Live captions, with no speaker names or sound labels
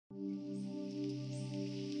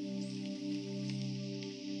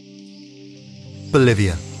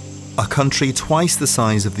Bolivia, a country twice the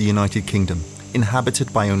size of the United Kingdom,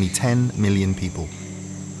 inhabited by only 10 million people,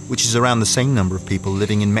 which is around the same number of people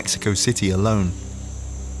living in Mexico City alone.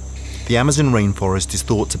 The Amazon rainforest is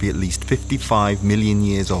thought to be at least 55 million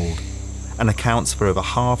years old and accounts for over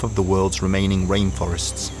half of the world's remaining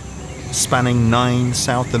rainforests, spanning 9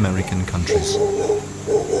 South American countries.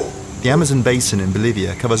 The Amazon basin in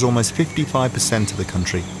Bolivia covers almost 55% of the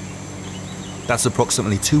country. That's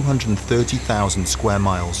approximately 230,000 square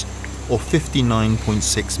miles, or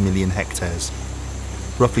 59.6 million hectares.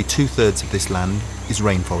 Roughly 2/3 of this land is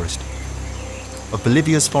rainforest. Of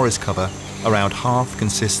Bolivia's forest cover, around half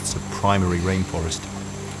consists of primary rainforest.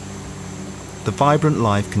 The vibrant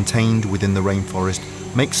life contained within the rainforest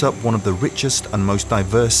makes up one of the richest and most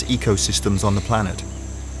diverse ecosystems on the planet.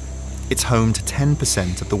 It's home to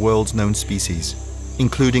 10% of the world's known species,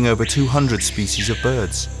 including over 200 species of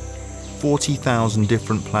birds, 40,000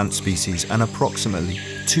 different plant species, and approximately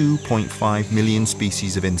 2.5 million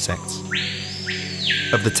species of insects.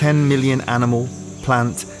 Of the 10 million animal,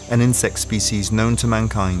 plant, and insect species known to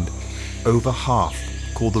mankind, over half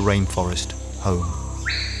call the rainforest home.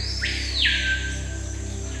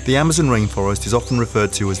 The Amazon rainforest is often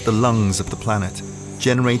referred to as the lungs of the planet,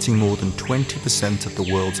 generating more than 20% of the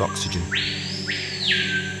world's oxygen.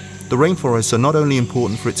 The rainforests are not only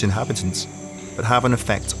important for its inhabitants, but have an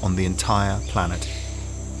effect on the entire planet.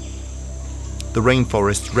 The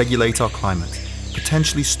rainforests regulate our climate,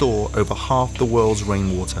 potentially store over half the world's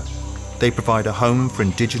rainwater. They provide a home for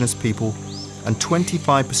indigenous people, and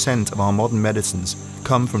 25% of our modern medicines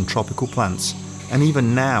come from tropical plants, and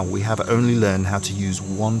even now we have only learned how to use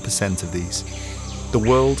 1% of these. The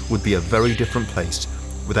world would be a very different place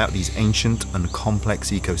without these ancient and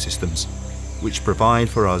complex ecosystems, which provide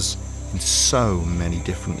for us in so many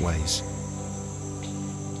different ways.